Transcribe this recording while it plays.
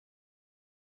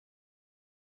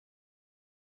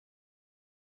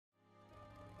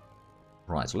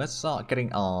Right, so let's start getting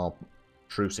our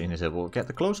troops in here. We'll get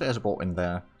the closer air support in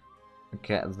there.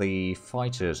 Get the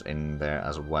fighters in there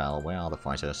as well. Where are the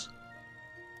fighters?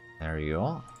 There you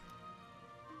are.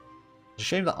 It's a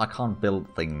shame that I can't build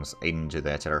things into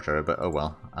their territory, but oh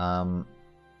well.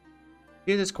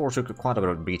 This Corps took quite a bit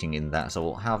of beating in that, so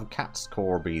we'll have Cat's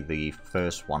Corps be the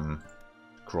first one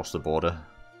to cross the border.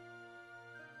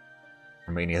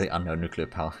 Romania, the unknown nuclear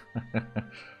power.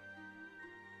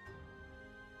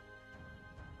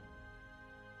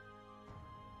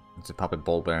 It's a puppet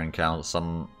ball bearing count,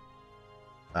 some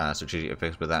strategic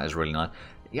effects, but that is really nice.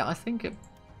 Yeah, I think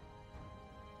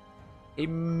it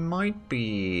might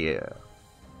be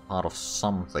part of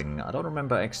something. I don't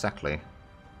remember exactly.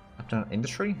 After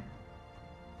industry?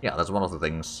 Yeah, that's one of the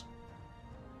things.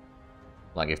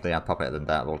 Like, if they have puppet, then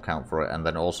that will count for it. And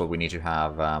then also we need to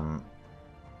have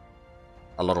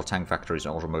a lot of tank factories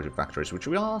and automotive factories, which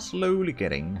we are slowly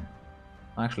getting.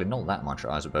 Actually, not that much,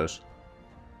 I suppose.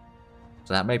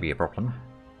 So that may be a problem.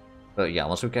 But yeah,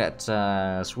 once we get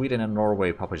Sweden and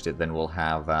Norway puppeted, then we'll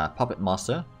have Puppet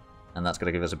Master. And that's going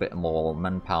to give us a bit more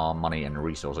manpower, money, and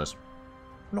resources.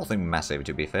 Nothing massive,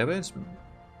 to be fair, but it's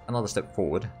another step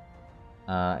forward.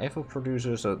 Airfield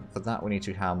producers, so for that we need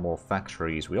to have more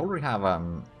factories. We already have,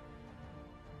 oh,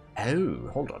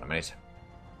 hold on a minute.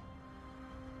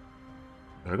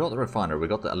 We got the refinery, we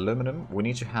got the aluminum. We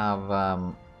need to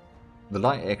have the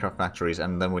light aircraft factories,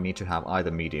 and then we need to have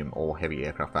either medium or heavy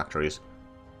aircraft factories.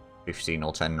 15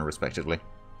 or 10 respectively.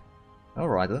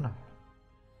 Alright then.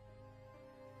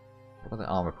 What about the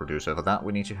armor producer? For that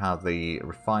we need to have the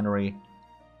refinery,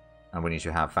 and we need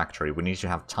to have factory. We need to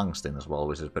have tungsten as well,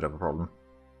 which is a bit of a problem.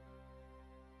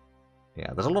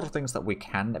 Yeah, there's a lot of things that we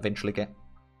can eventually get.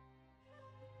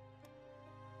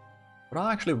 But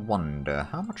I actually wonder,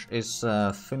 how much is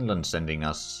Finland sending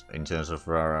us in terms of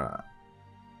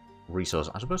resource?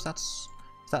 I suppose that's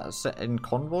set in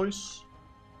convoys?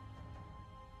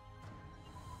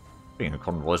 Speaking of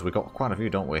convoys, we got quite a few,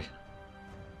 don't we?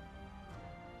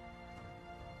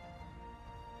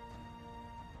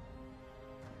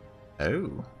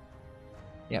 Oh.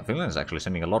 Yeah, Finland is actually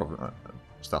sending a lot of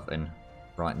stuff in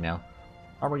right now.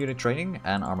 Armor unit training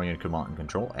and armor unit command and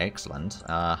control. Excellent.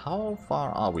 How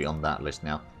far are we on that list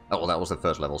now? Oh, well, that was the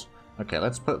first levels. Okay,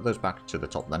 let's put those back to the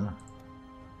top then.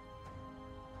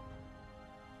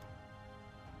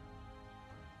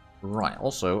 Right,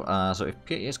 also, so if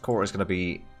PA's core is going to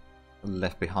be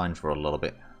left behind for a little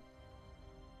bit,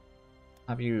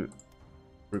 have you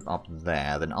group up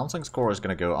there, then Ansang's core is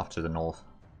going to go up to the north.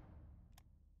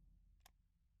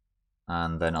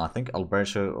 And then I think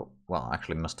Alberto, well,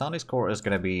 actually Mastani's core is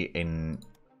going to be in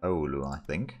Oulu, I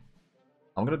think.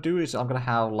 What I'm going to do is I'm going to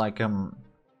have, like,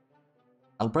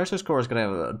 Alberto's core is going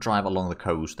to drive along the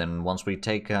coast, and once we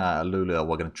take Lula,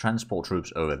 we're going to transport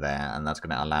troops over there, and that's going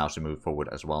to allow us to move forward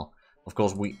as well. Of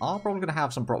course, we are probably going to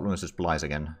have some problems with Bice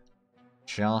again.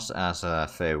 Just as a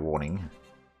fair warning.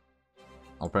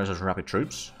 Alberto's rapid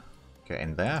troops. Get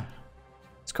in there.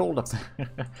 It's cold up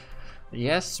there.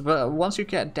 Yes, but once you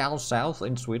get down south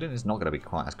in Sweden, it's not going to be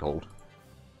quite as cold.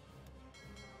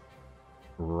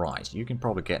 Right, you can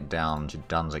probably get down to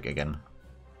Danzig again.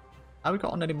 Have we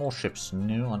gotten any more ships?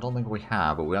 No, I don't think we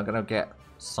have, but we are going to get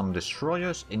some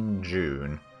destroyers in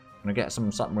June. We're going to get some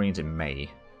submarines in May.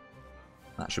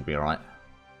 That should be alright.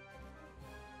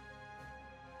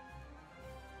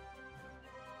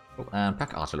 Oh, and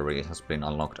pack artillery has been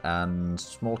unlocked, and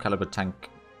small caliber tank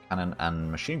cannon and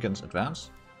machine guns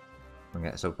advance. We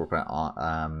get self-propelled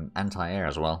anti-air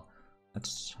as well.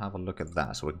 Let's have a look at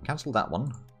that. So we can cancel that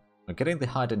one. We're getting the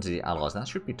high-density alloys. That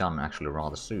should be done actually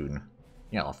rather soon.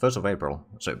 Yeah, 1st of April,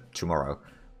 so tomorrow.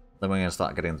 Then we're going to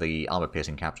start getting the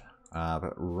armor-piercing capped.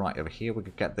 But right over here we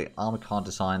could get the armor card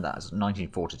design. That's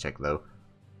 1940 tech though.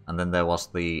 And then there was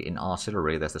the, in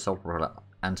artillery, there's the self-propelled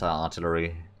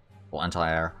anti-artillery, or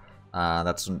anti-air.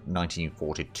 That's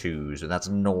 1942, so that's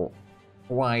not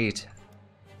quite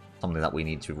something that we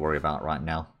need to worry about right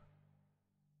now.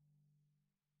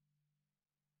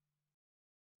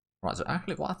 Right, so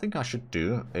actually what I think I should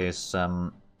do is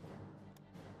I'm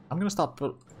going to start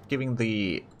giving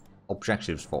the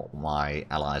objectives for my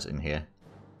allies in here.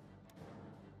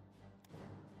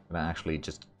 I'm going to actually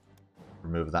just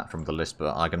remove that from the list,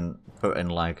 but I can put in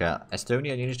like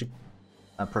Estonia, you need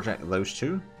to project those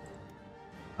two.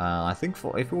 I think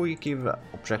for if we give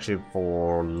objective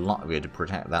for Latvia to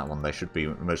protect that one, they should be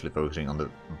mostly focusing on the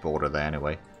border there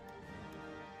anyway.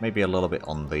 Maybe a little bit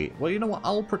on the... Well, you know what?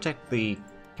 I'll protect the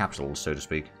capital, so to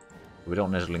speak. We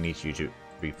don't necessarily need you to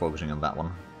be focusing on that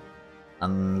one.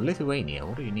 And Lithuania,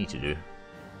 what do you need to do?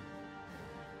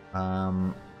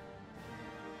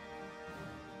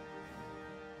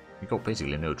 You got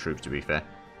basically no troops, to be fair.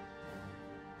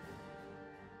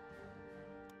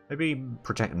 Maybe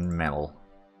protect Memel.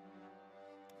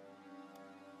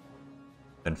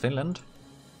 Then Finland.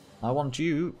 I want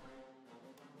you.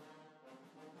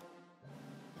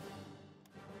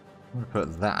 I'm gonna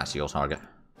put that as your target.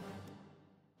 So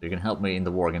you can help me in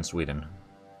the war against Sweden.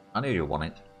 I know you want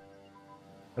it.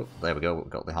 Oh, there we go. We've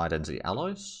got the high density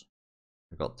alloys.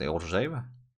 We've got the autosave.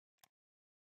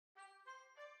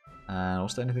 And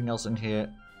was there anything else in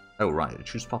here? Oh, right.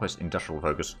 Choose puppets, industrial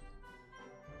focus.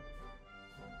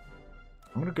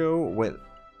 I'm gonna go with...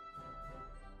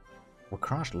 We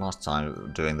crashed last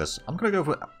time doing this. I'm gonna go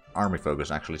for army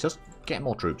focus, actually. Just get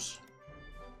more troops.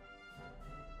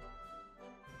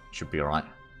 Should be alright.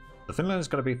 So Finland is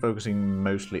going to be focusing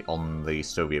mostly on the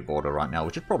Soviet border right now,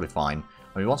 which is probably fine.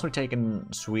 I mean, once we've taken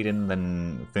Sweden,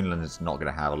 then Finland is not going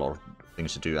to have a lot of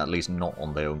things to do, at least not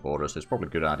on their own border, so it's probably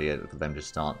a good idea for them to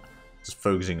start just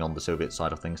focusing on the Soviet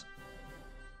side of things.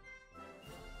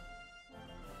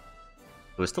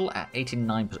 So we're still at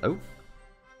 89%. Oh!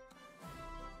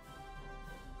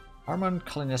 Arman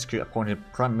Kalinescu appointed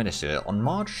Prime Minister on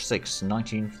March 6,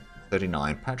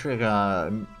 1939. Patrick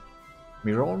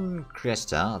Miron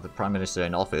Criesta, the Prime Minister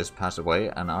in office, passed away,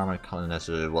 and Arman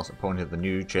Kalinescu was appointed the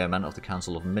new chairman of the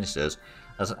Council of Ministers.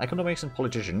 As an economics and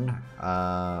politician,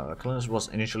 Kalinescu was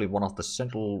initially one of the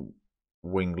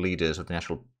central-wing leaders of the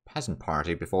National Peasant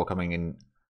Party before coming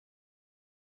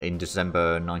in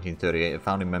December 1938, a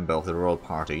founding member of the Royal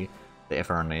Party, the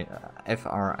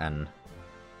FRN,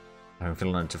 having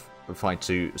Finland to fight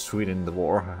to Sweden in the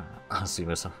war. I see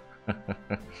myself.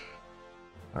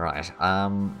 Alright,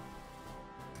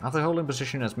 after holding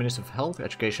position as Minister of Health,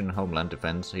 Education and Homeland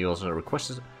Defense, he also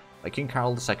requested by King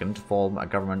Carol II to form a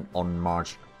government on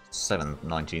March 7,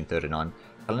 1939.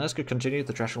 Kalinescu continued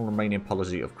the traditional Romanian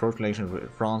policy of close relations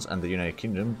with France and the United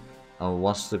Kingdom, and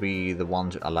was to be the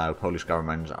one to allow Polish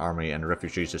government, army and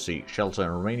refugees to seek shelter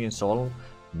on Romanian soil,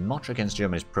 much against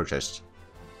Germany's protest.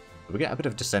 We get a bit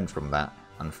of dissent from that,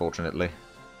 unfortunately.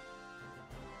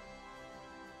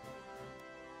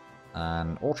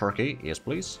 And autarky, yes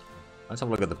please. Let's have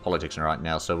a look at the politics right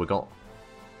now. So we got...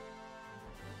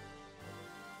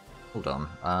 Hold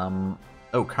on.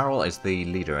 Oh, Carol is the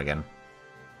leader again.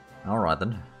 Alright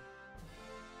then.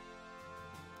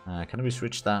 Can we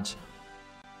switch that?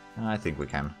 I think we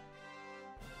can.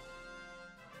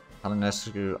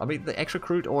 Kalinescu. I mean, the extra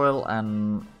crude oil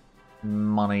and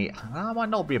money might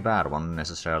not be a bad one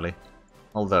necessarily.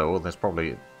 Although, there's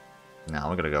probably... No,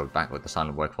 we're going to go back with the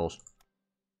silent workforce.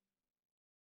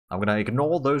 I'm going to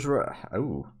ignore those...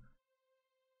 Oh.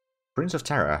 Prince of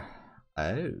Terror.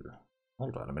 Oh.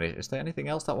 Hold on a minute. Is there anything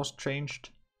else that was changed?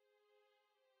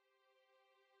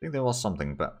 I think there was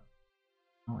something, but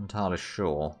not entirely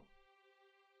sure.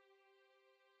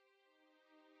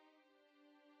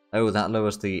 Oh, that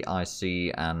lowers the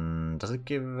IC, and does it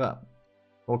give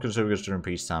all conservatives during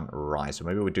peacetime? Right, so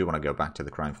maybe we do want to go back to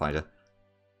the crime fighter.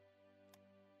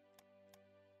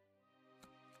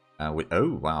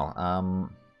 Oh, wow.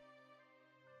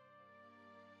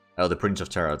 Oh, the Prince of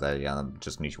Terror there, yeah, I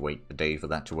just need to wait a day for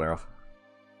that to wear off.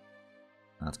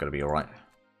 That's going to be alright.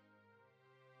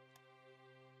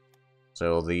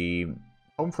 So the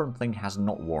Homefront thing has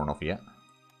not worn off yet.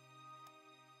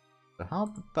 So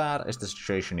how bad is the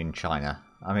situation in China?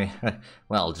 I mean,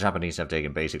 well, the Japanese have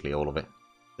taken basically all of it.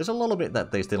 There's a little bit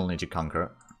that they still need to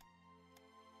conquer.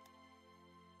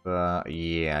 But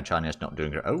yeah, China's not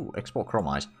doing it. Oh, export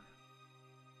chromite.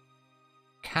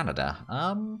 Canada.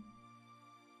 I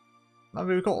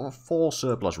mean, we've got a 4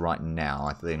 surplus right now,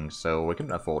 I think, so we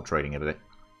can afford trading a bit.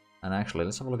 And actually,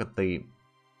 let's have a look at the...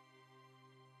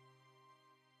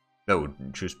 Oh,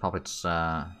 choose puppets,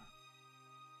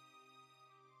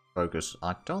 focus.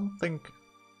 I don't think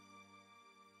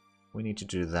we need to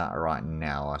do that right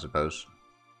now, I suppose.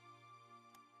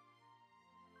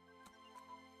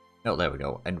 Oh, there we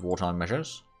go. End wartime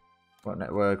measures. Work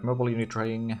network, mobile unit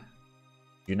trading.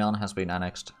 Yunnan has been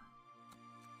annexed.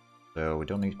 So we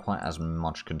don't need quite as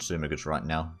much consumer goods right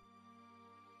now.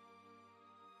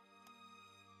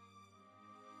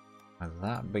 Would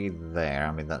that be there?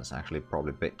 I mean, that's actually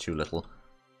probably a bit too little.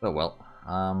 Oh well.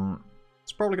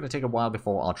 It's probably going to take a while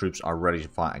before our troops are ready to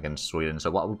fight against Sweden. So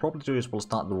what we'll probably do is we'll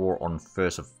start the war on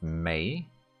 1st of May.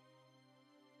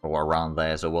 Or around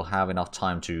there. So we'll have enough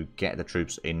time to get the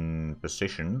troops in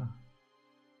position.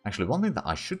 Actually, one thing that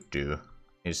I should do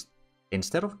is...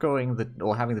 Instead of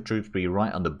or having the troops be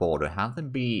right on the border, have them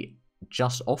be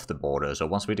just off the border. So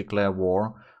once we declare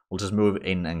war, we'll just move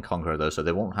in and conquer those, so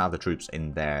they won't have the troops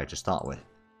in there to start with.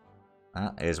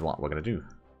 That is what we're going to do.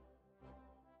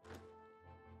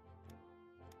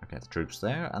 Okay, the troops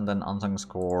there, and then Unsung's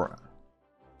Corps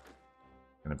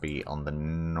going to be on the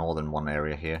northern one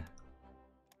area here.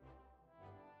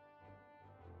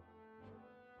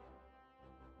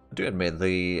 I do admit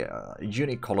the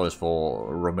unique colors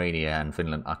for Romania and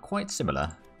Finland are quite similar.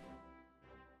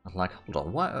 I'm like, hold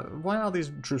on, why are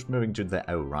these troops moving to the...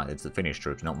 Oh, right, it's the Finnish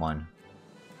troops, not mine.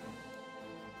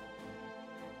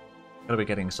 Gonna be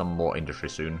getting some more industry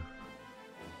soon.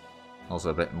 Also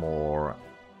a bit more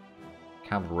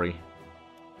cavalry.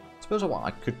 I suppose what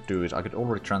I could do is I could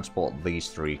already transport these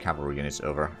 3 cavalry units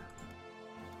over.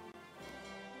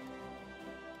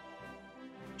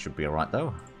 Should be alright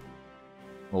though.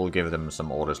 We'll give them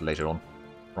some orders later on.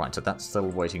 Right, so that's still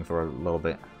waiting for a little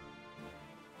bit.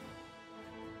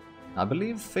 I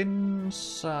believe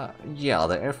Finns... yeah,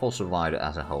 the Air Force survived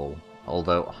as a whole.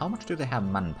 Although, how much do they have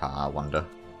manpower, I wonder?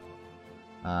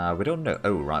 We don't know.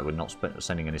 Oh, right, we're not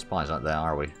sending any spies out there,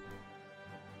 are we?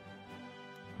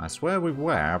 I swear we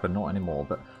were, but not anymore.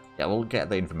 But yeah, we'll get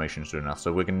the information soon enough,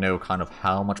 so we can know kind of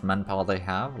how much manpower they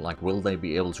have. Like, will they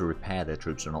be able to repair their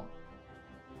troops or not?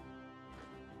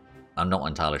 I'm not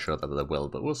entirely sure that they will,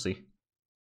 but we'll see.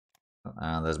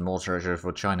 And there's more treasure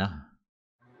for China.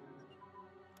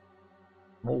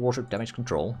 More warship damage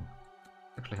control.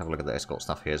 Actually have a look at the escort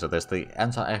stuff here. So there's the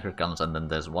anti-aircraft guns, and then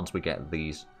there's, once we get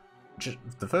these...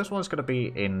 the first one is going to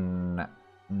be in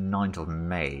 9th of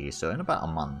May, so in about a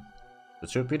month. The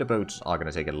torpedo boats are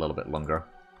going to take a little bit longer.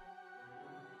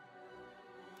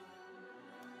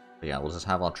 But yeah, we'll just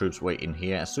have our troops wait in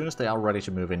here. As soon as they are ready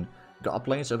to move in, we've got our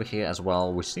planes over here as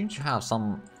well. We seem to have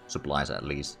some supplies at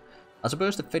least. I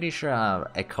suppose the Finnish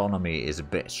economy is a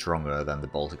bit stronger than the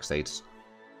Baltic states.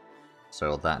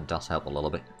 So that does help a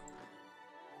little bit.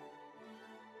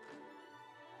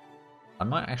 I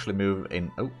might actually move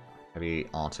in... Oh, heavy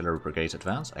artillery brigades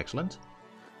advance. Excellent.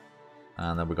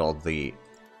 And then we got the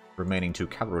remaining 2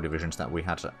 cavalry divisions that we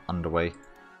had underway.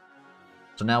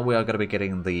 So now we are going to be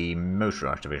getting the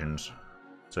motorized divisions.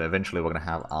 So eventually we're going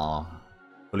to have our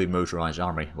fully motorized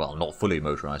army. Well, not fully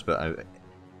motorized, but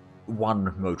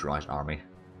one motorized army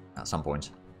at some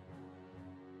point.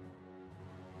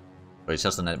 But it's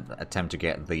just an attempt to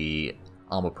get the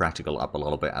armor practical up a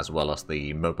little bit, as well as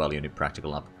the mobile unit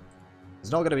practical up.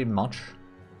 It's not going to be much,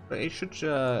 but it should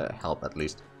help at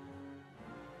least.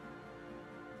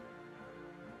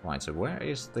 Right, so where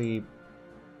is the...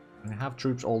 we have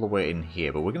troops all the way in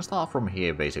here, but we're going to start from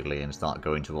here basically and start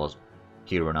going towards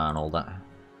Kiruna and all that.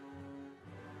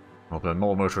 Well, we're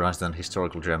more motorized than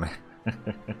historical Germany.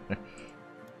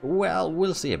 Well,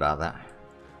 we'll see about that.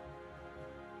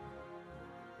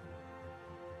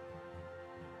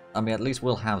 I mean, at least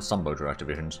we'll have some motorized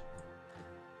divisions.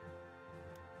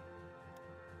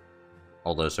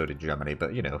 Although so did Germany,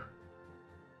 but you know.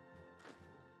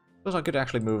 Suppose I could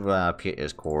actually move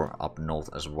Pieter's Corps up north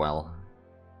as well.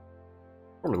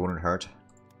 Probably wouldn't hurt.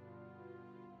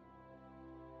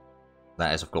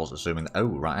 That is, of course, assuming that... Oh,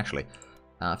 right, actually.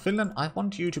 Finland, I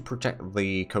want you to protect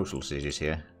the coastal cities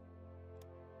here.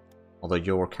 Although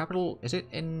your capital... Is it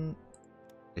in...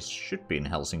 It should be in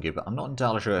Helsinki, but I'm not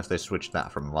entirely sure if they switched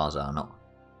that from Vasa or not.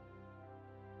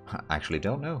 I actually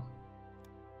don't know.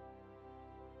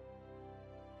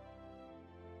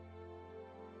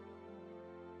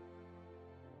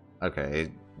 Okay,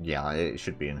 yeah, it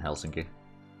should be in Helsinki.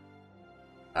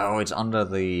 Oh, it's under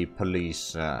the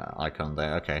police icon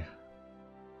there, okay.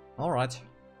 Alright.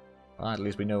 Well, at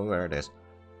least we know where it is.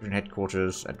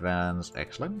 Headquarters, advance,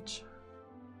 excellent.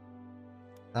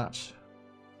 That...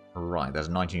 Right, there's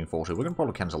 1940. We're going to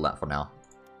probably cancel that for now.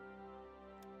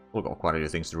 We've got quite a few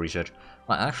things to research.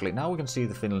 Right, actually, now we can see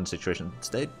the Finland situation.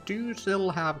 They do still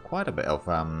have quite a bit of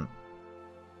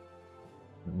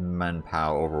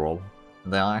manpower overall.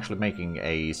 They are actually making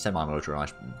a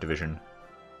semi-motorized division.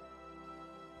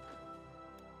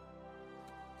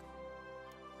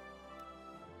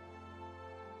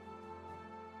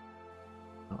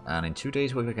 And in 2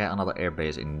 days we're going to get another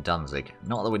airbase in Danzig.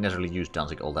 Not that we necessarily use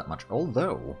Danzig all that much,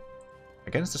 although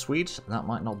against the Swedes that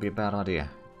might not be a bad idea.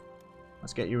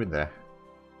 Let's get you in there.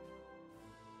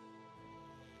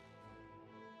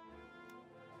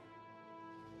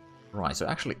 Right, so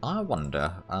actually I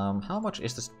wonder how much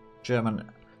is this German...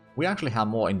 We actually have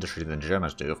more industry than the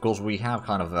Germans do. Of course we have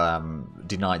kind of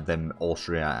denied them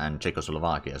Austria and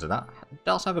Czechoslovakia, so that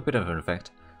does have a bit of an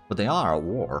effect. But they are at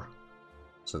war.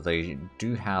 So they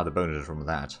do have the bonuses from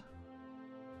that.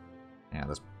 Yeah,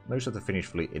 there's most of the Finnish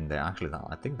fleet in there. Actually,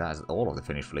 I think that is all of the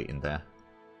Finnish fleet in there.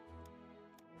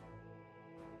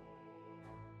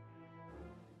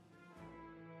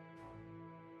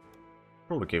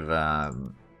 Probably give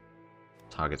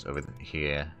targets over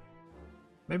here.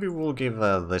 Maybe we'll give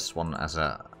this one as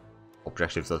a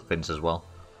objective to the Finns as well.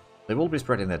 They will be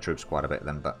spreading their troops quite a bit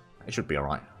then, but it should be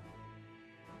alright.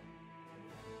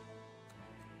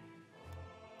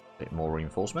 Bit more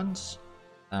reinforcements.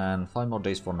 And 5 more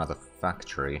days for another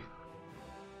factory.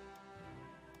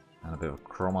 And a bit of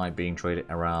chromite being traded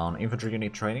around. Infantry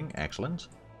unit training, excellent.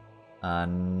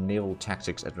 And naval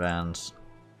tactics advance.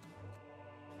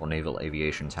 Or naval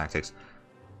aviation tactics.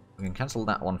 We can cancel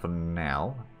that one for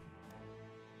now.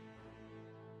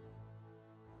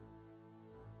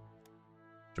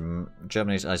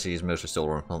 Germany's IC is mostly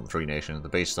still on 3 nations. The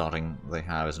base starting they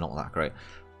have is not that great.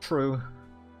 True.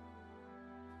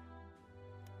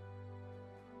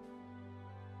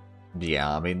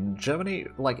 Yeah, I mean, Germany,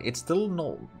 like, it's still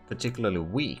not particularly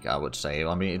weak, I would say.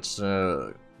 I mean, it's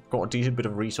got a decent bit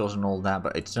of resource and all that,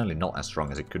 but it's certainly not as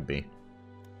strong as it could be.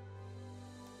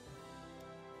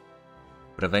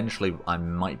 But eventually, I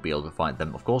might be able to fight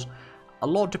them. Of course, a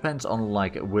lot depends on,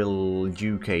 like, will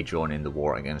UK join in the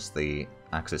war against the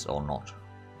Axis or not?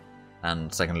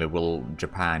 And secondly, will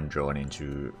Japan join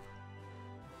into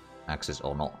Axis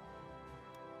or not?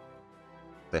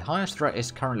 The highest threat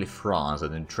is currently France,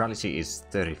 and neutrality is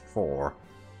 34.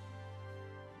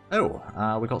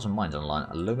 Oh, we got some mines online.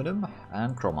 Aluminum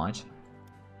and chromite.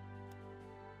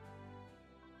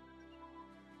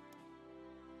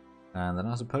 And then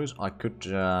I suppose I could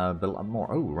build up more.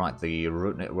 Oh, right, the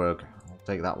route network. I'll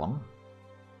take that one.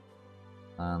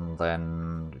 And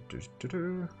then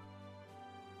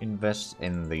invest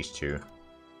in these two.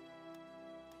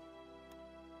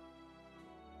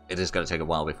 It is going to take a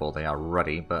while before they are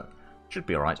ready, but should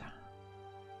be alright.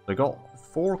 We got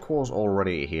 4 cores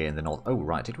already here in the north. Oh,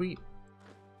 right, did we?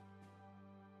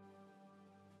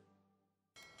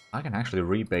 I can actually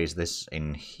rebase this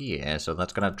in here, so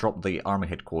that's going to drop the army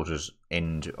headquarters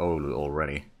into Oulu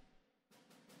already.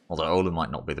 Although Oulu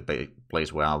might not be the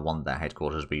place where I want their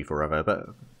headquarters to be forever, but...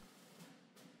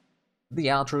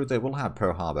 Yeah, true, they will have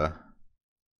Pearl Harbor.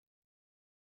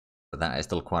 But that is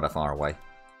still quite a far away.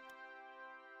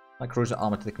 Light cruiser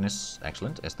armor thickness,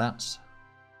 excellent, is that...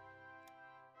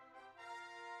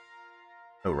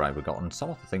 Oh right, we've gotten some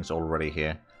of the things already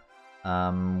here.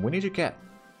 We need to get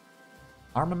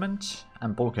armament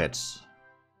and bulkheads.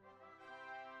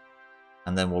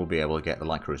 And then we'll be able to get the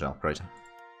light cruiser upgrade.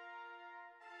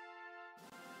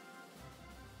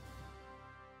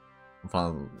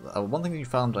 One thing you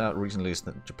found out recently is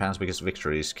that Japan's biggest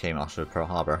victories came after Pearl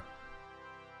Harbor.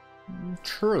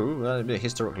 True,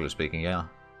 historically speaking, yeah.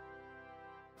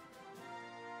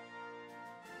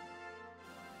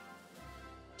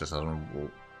 Just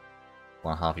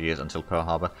 1.5 years until Pearl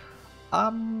Harbor.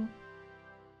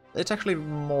 It's actually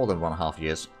more than 1.5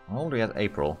 years. I'm already at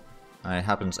April. And it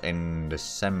happens in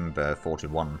December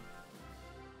 41.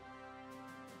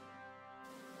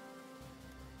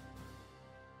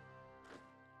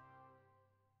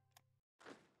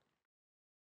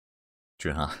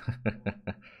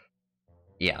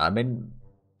 Yeah, I mean,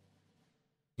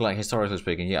 like, historically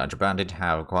speaking, yeah, Japan did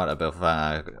have quite a bit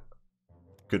of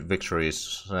good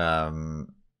victories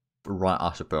right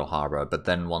after Pearl Harbor, but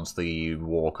then once the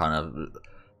war kind of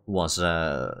was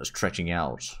stretching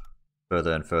out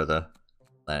further and further,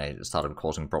 then it started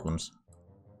causing problems.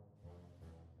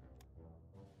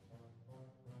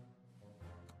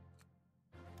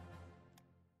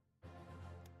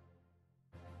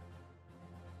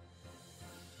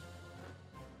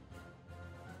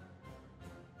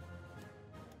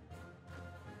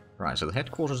 Right, so the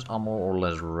headquarters are more or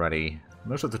less ready.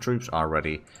 Most of the troops are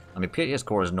ready. I mean, PAS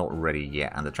core is not ready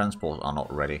yet, and the transports are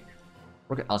not ready.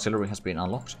 Rocket artillery has been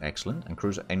unlocked, excellent, and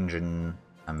cruiser engine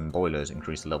and boilers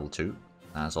increased to level 2.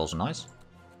 That's also nice.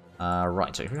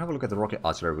 Right, so if we have a look at the rocket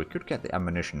artillery, we could get the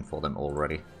ammunition for them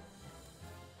already.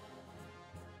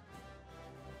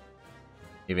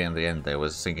 Even in the end, they were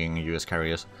sinking US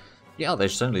carriers. Yeah, they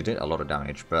certainly did a lot of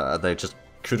damage, but they just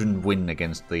couldn't win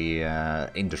against the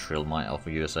industrial might of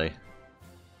the USA.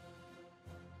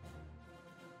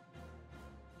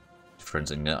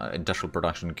 Difference in industrial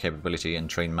production capability and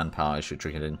trained manpower is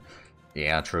treated in.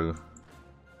 Yeah, true.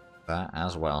 That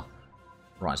as well.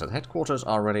 Right, so the headquarters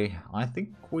are ready. I think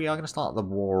we are going to start the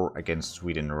war against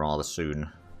Sweden rather soon.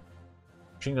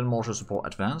 Machine gun mortar support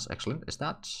advance, excellent. Is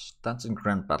that's in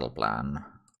Grand Battle Plan?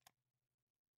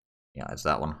 Yeah, it's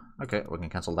that one. Okay, we can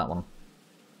cancel that one.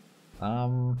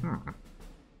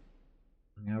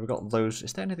 Yeah, we got those.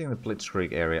 Is there anything in the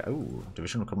Blitzkrieg area? Oh,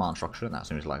 divisional command structure. That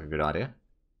seems like a good idea.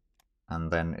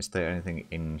 And then, is there anything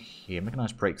in here?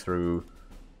 Mechanized breakthrough.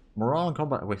 Morale and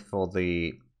combat with for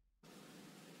the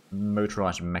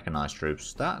motorized and mechanized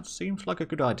troops. That seems like a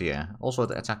good idea. Also,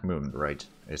 the attack movement rate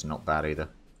is not bad either.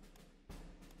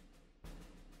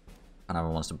 And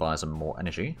everyone wants to buy some more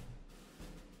energy.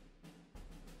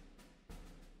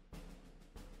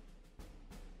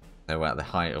 They were at the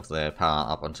height of their power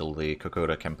up until the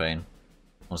Kokoda campaign.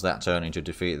 Once that turned into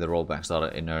defeat, the rollback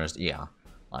started in earnest. Yeah,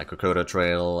 like Kokoda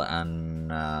Trail and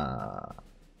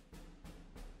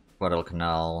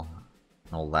Guadalcanal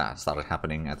and all that started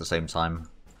happening at the same time.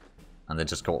 And they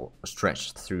just got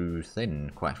stretched through thin,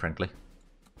 quite frankly.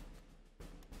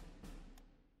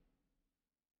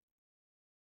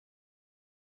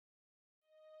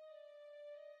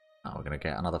 Now we're going to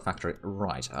get another factory.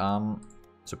 Right,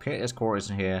 so PAS core is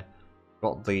in here.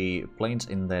 Got the planes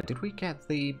in there. Did we get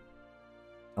the...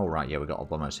 Oh, right, yeah, we got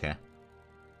bombers here.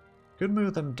 Could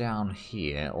move them down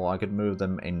here, or I could move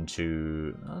them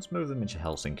into... Let's move them into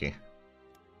Helsinki.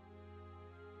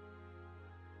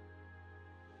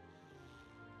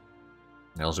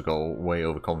 They also got way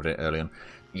overconfident early on.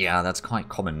 Yeah, that's quite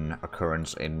common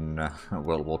occurrence in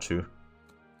World War II.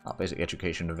 Basic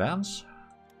education advance.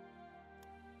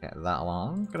 Get that one.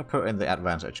 I'm going to put in the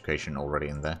advanced education already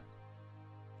in there.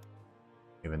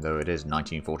 Even though it is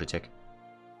 1940 tech.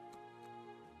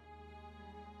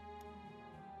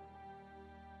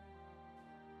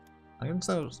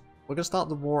 So we're going to start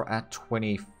the war at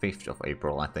 25th of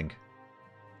April, I think.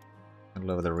 And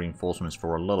lower the reinforcements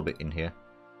for a little bit in here.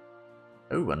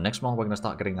 Oh, and next month we're going to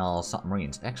start getting our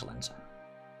submarines. Excellent.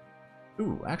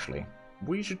 Ooh, actually,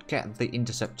 we should get the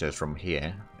interceptors from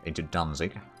here into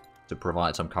Danzig to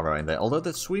provide some cover in there. Although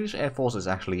the Swedish Air Force is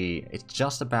actually, it's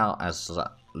just about as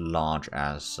large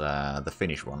as the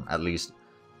Finnish one. At least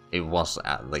it was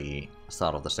at the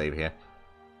start of the save here.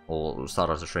 Or start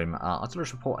of the stream. Artillery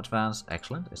support advance.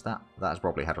 Excellent. Is that is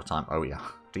probably ahead of time. Oh yeah.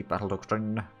 Deep battle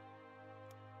doctrine.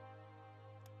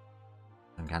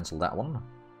 And cancel that one.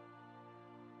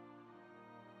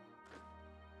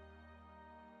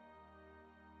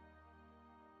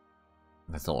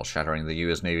 I thought shattering the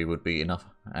US Navy would be enough,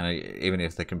 and even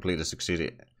if they completely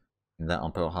succeeded in that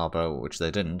on Pearl Harbor, which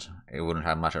they didn't, it wouldn't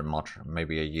have mattered much.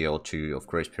 Maybe a year or two of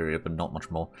grace period, but not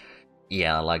much more.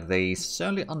 Yeah, like they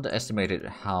certainly underestimated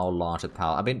how large a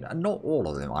power. I mean, not all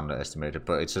of them underestimated,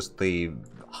 but it's just the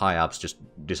high-ups just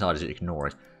decided to ignore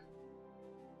it.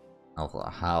 Of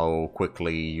how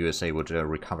quickly USA would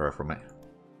recover from it.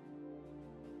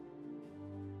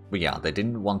 But yeah, they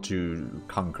didn't want to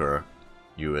conquer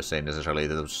USA necessarily,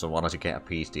 they just wanted to get a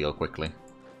peace deal quickly.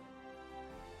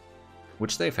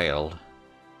 Which they failed.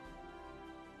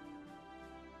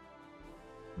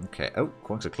 Okay, oh,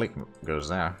 Quinks a click goes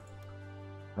there.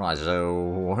 Right,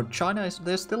 so China is,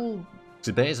 there's still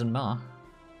Tibet and Ma.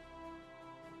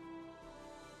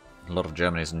 A lot of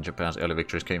Germany's and Japan's early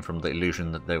victories came from the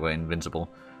illusion that they were invincible.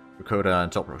 Kokoda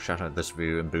and Tobruk shattered this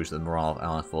view and boosted the morale of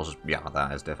Allied forces. Yeah,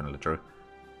 that is definitely true.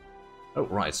 Oh,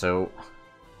 right, so...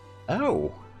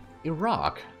 Oh,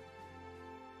 Iraq.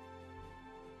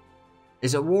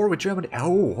 Is it war with Germany?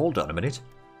 Oh, hold on a minute.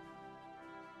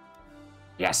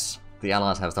 Yes, the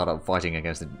Allies have started fighting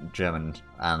against the Germans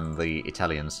and the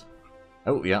Italians.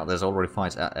 Oh, yeah, there's already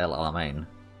fights at El Alamein.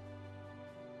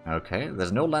 Okay,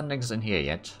 there's no landings in here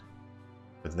yet.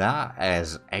 That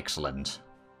is excellent.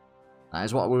 That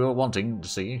is what we were wanting to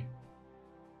see.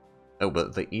 Oh,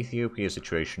 but the Ethiopia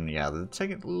situation, yeah,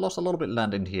 they lost a little bit of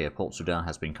land in here. Port Sudan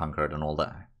has been conquered and all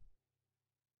that.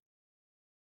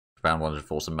 Japan wanted to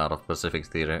force them out of Pacific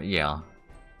Theater, yeah.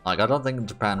 Like, I don't think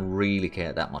Japan really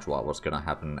cared that much about what's going to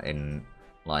happen in,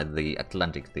 like, the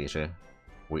Atlantic Theater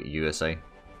with USA.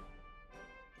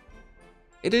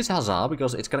 It is Hazard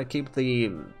because it's going to keep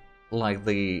the, like,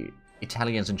 the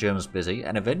Italians and Germans busy,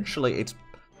 and eventually it's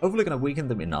hopefully going to weaken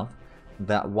them enough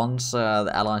that once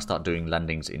the Allies start doing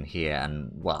landings in here,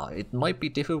 and, well, it might be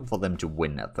difficult for them to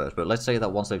win at first, but let's say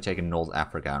that once they've taken North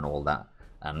Africa and all that,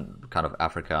 and kind of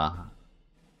Africa,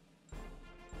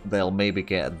 they'll maybe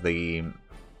get the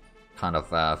kind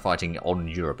of fighting on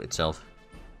Europe itself.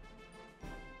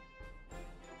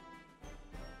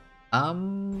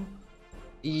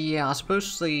 Yeah, I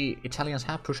suppose the Italians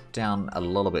have pushed down a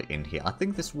little bit in here. I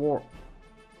think this war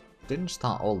didn't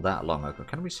start all that long ago.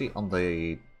 Can we see on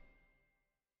the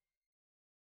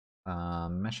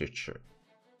message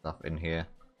stuff in here?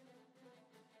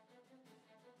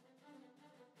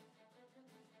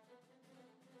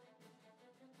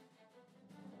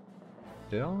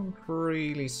 Don't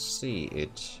really see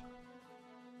it.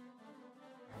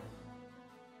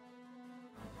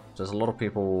 There's a lot of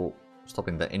people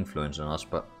stopping their influence on us,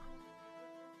 but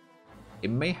it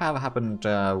may have happened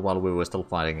while we were still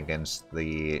fighting against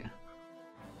the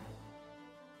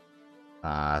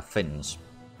Finns.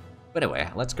 But anyway,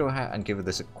 let's go ahead and give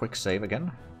this a quick save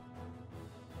again.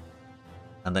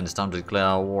 And then it's time to declare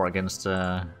our war against...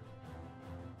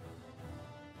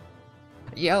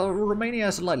 Yeah, Romania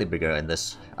is slightly bigger in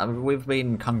this. I mean, we've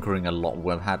been conquering a lot.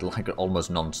 We've had like almost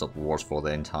non-stop wars for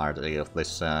the entirety of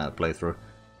this playthrough.